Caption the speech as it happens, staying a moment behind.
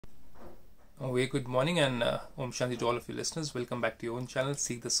A very good morning and Om Shanti to all of you listeners. Welcome back to your own channel,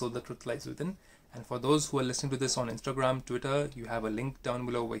 Seek the Soul, the Truth Lies Within. And for those who are listening to this on Instagram, Twitter, you have a link down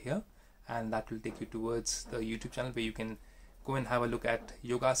below over here, and that will take you towards the YouTube channel where you can go and have a look at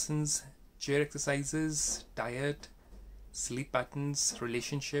yogasans, chair exercises, diet, sleep patterns,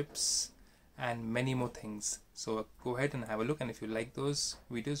 relationships, and many more things. So go ahead and have a look, and if you like those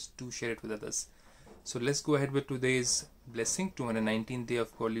videos, do share it with others. So let's go ahead with today's blessing, 219th day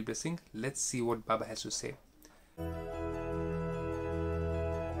of godly blessing. Let's see what Baba has to say.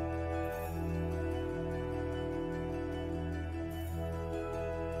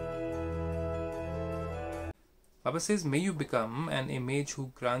 Baba says, may you become an image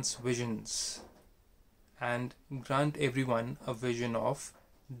who grants visions and grant everyone a vision of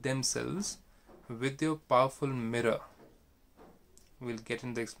themselves with your powerful mirror. We'll get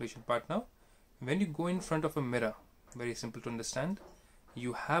in the explanation part now. When you go in front of a mirror, very simple to understand,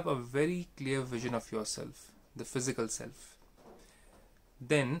 you have a very clear vision of yourself, the physical self.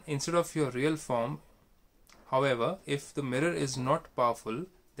 Then, instead of your real form, however, if the mirror is not powerful,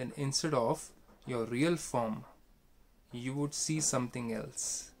 then instead of your real form, you would see something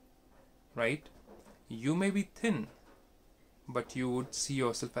else, right? You may be thin, but you would see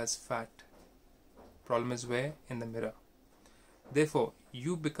yourself as fat. Problem is where? In the mirror. Therefore,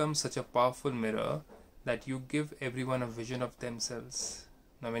 you become such a powerful mirror that you give everyone a vision of themselves.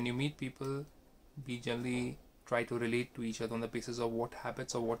 Now, when you meet people, we generally try to relate to each other on the basis of what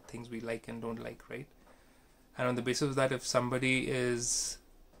habits or what things we like and don't like, right? And on the basis of that, if somebody is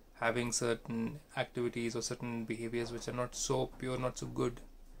having certain activities or certain behaviors which are not so pure, not so good,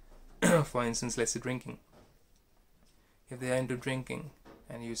 for instance, let's say drinking. If they are into drinking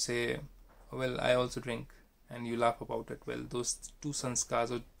and you say, well, I also drink, and you laugh about it, well, those two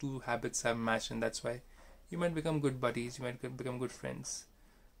sanskars or two habits have matched, and that's why you might become good buddies, you might become good friends.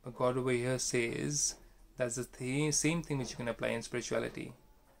 But God over here says that's the same thing which you can apply in spirituality.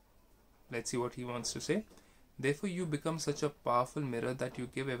 Let's see what he wants to say. Therefore, you become such a powerful mirror that you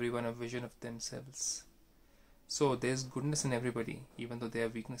give everyone a vision of themselves. So there's goodness in everybody, even though there are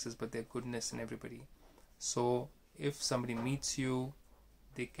weaknesses, but there's goodness in everybody. So if somebody meets you,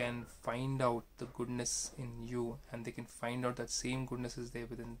 they can find out the goodness in you, and they can find out that same goodness is there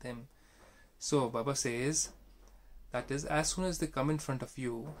within them. So Baba says that is, as soon as they come in front of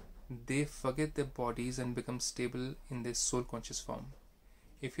you, they forget their bodies and become stable in their soul conscious form.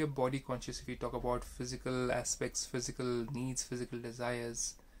 If you're body conscious, if you talk about physical aspects, physical needs, physical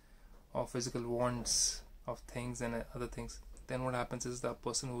desires, or physical wants of things and other things, then what happens is the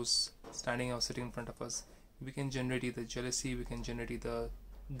person who's standing or sitting in front of us, we can generate either jealousy, we can generate either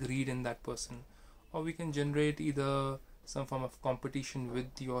greed in that person, or we can generate either some form of competition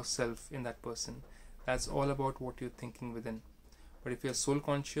with yourself in that person. That's all about what you're thinking within. But if you're soul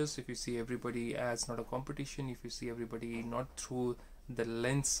conscious, if you see everybody as not a competition, if you see everybody not through the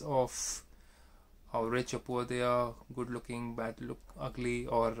lens of how rich or poor they are, good looking, bad look, ugly,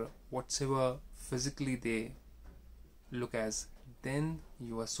 or whatsoever physically they look as, then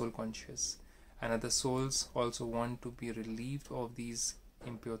you are soul conscious. And other souls also want to be relieved of these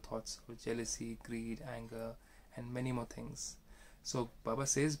impure thoughts of jealousy, greed, anger, and many more things. So Baba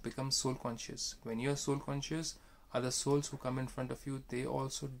says, become soul conscious. When you are soul conscious, other souls who come in front of you, they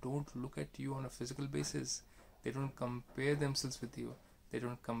also don't look at you on a physical basis. They don't compare themselves with you. They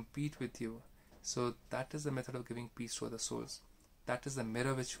don't compete with you. So that is the method of giving peace to other souls. That is the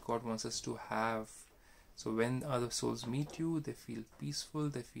mirror which God wants us to have. So when other souls meet you, they feel peaceful,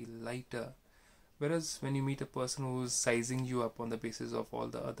 they feel lighter. Whereas when you meet a person who's sizing you up on the basis of all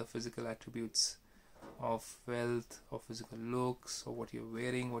the other physical attributes of wealth, or physical looks, or what you're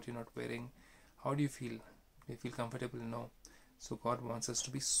wearing, what you're not wearing, how do you feel? Do you feel comfortable? No. So God wants us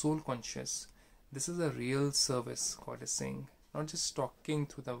to be soul conscious. This is a real service, God is saying. Not just talking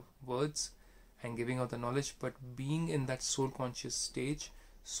through the words and giving out the knowledge, but being in that soul conscious stage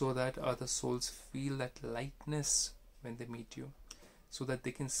so that other souls feel that lightness when they meet you. So that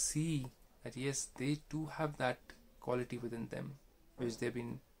they can see that yes, they too have that quality within them which they've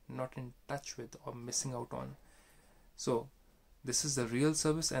been not in touch with or missing out on. So this is the real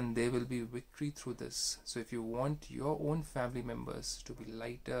service, and there will be victory through this. So if you want your own family members to be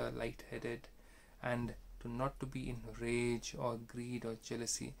lighter, light-headed, and not to be in rage or greed or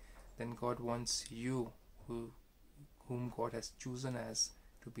jealousy, then God wants you, whom God has chosen as,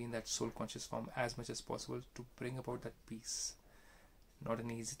 to be in that soul conscious form as much as possible, to bring about that peace. Not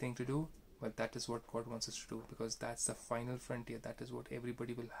an easy thing to do, but that is what God wants us to do, because that's the final frontier. That is what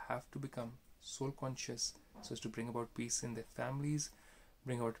everybody will have to become, soul conscious, so as to bring about peace in their families,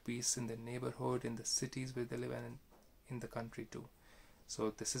 bring about peace in their neighborhood, in the cities where they live, and in the country too.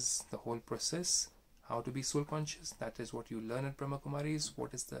 So this is the whole process. How to be soul conscious, that is what you learn at Brahmakumaris.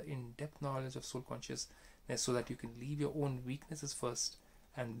 What is the in-depth knowledge of soul consciousness, so that you can leave your own weaknesses first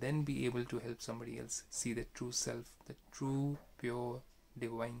and then be able to help somebody else see the true self, the true, pure,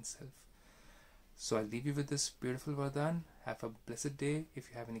 divine self. So I'll leave you with this beautiful Vardhan. Have a blessed day. If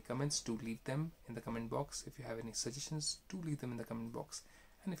you have any comments, do leave them in the comment box. If you have any suggestions, do leave them in the comment box.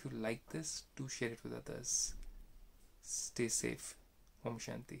 And if you like this, do share it with others. Stay safe. Om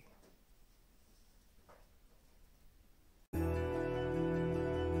Shanti.